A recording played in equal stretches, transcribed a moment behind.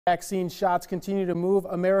Vaccine shots continue to move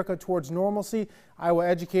America towards normalcy. Iowa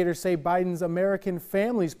educators say Biden's American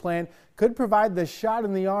Families Plan could provide the shot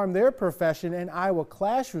in the arm their profession and Iowa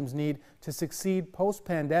classrooms need to succeed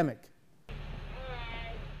post-pandemic.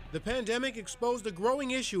 The pandemic exposed a growing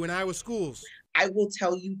issue in Iowa schools. I will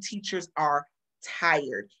tell you, teachers are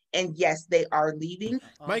tired. And yes, they are leaving.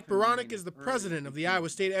 Mike Baranek is the president of the Iowa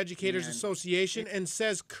State Educators Association and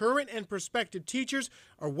says current and prospective teachers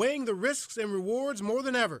are weighing the risks and rewards more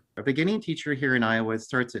than ever. A beginning teacher here in Iowa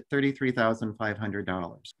starts at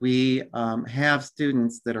 $33,500. We have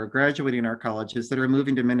students that are graduating our colleges that are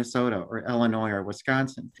moving to Minnesota or Illinois or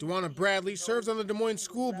Wisconsin. Duana Bradley serves on the Des Moines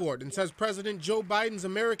School Board and says President Joe Biden's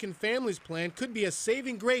American Families Plan could be a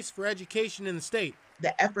saving grace for education in the state.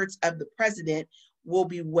 The efforts of the president will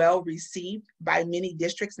be well received by many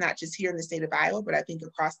districts, not just here in the state of Iowa, but I think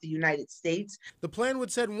across the United States. The plan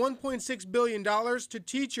would send $1.6 billion to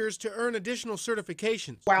teachers to earn additional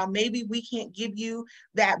certifications. While maybe we can't give you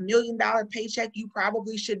that $1 million paycheck you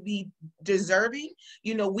probably should be deserving,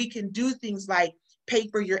 we can do things like pay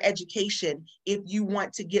for your education if you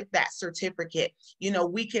want to get that certificate.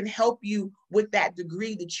 We can help you with that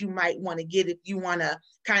degree that you might want to get if you want to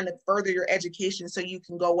kind of further your education so you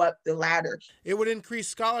can go up the ladder. It would increase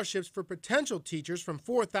scholarships for potential teachers from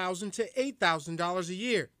 $4,000 to $8,000 a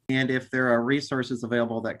year. And if there are resources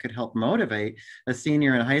available that could help motivate a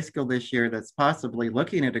senior in high school this year that's possibly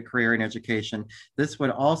looking at a career in education, this would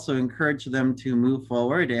also encourage them to move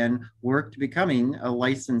forward and work to becoming a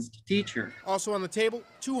licensed teacher. Also on the table,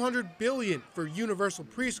 $200 billion for universal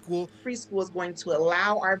preschool. Preschool is going to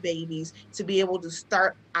allow our babies to be able to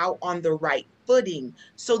start out on the right footing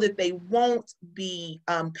so that they won't be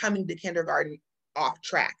coming to kindergarten off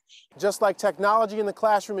track. Just like technology in the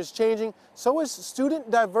classroom is changing, so is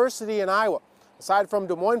student diversity in Iowa. Aside from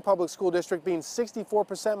Des Moines Public School District being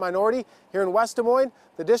 64% minority, here in West Des Moines,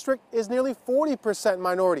 the district is nearly 40%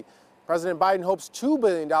 minority. President Biden hopes $2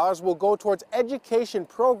 billion will go towards education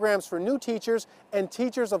programs for new teachers and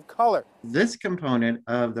teachers of color. This component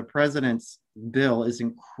of the president's bill is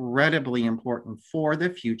incredibly important for the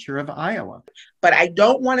future of Iowa. But I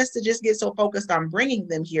don't want us to just get so focused on bringing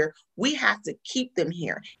them here. We have to keep them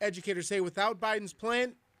here. Educators say without Biden's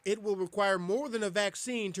plan, it will require more than a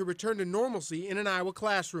vaccine to return to normalcy in an Iowa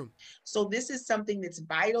classroom. So this is something that's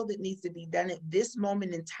vital that needs to be done at this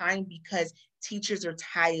moment in time because teachers are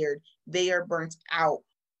tired. They are burnt out.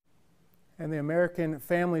 And the American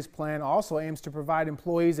Families Plan also aims to provide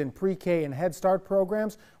employees in pre-K and Head Start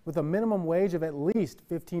programs with a minimum wage of at least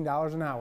 $15 an hour.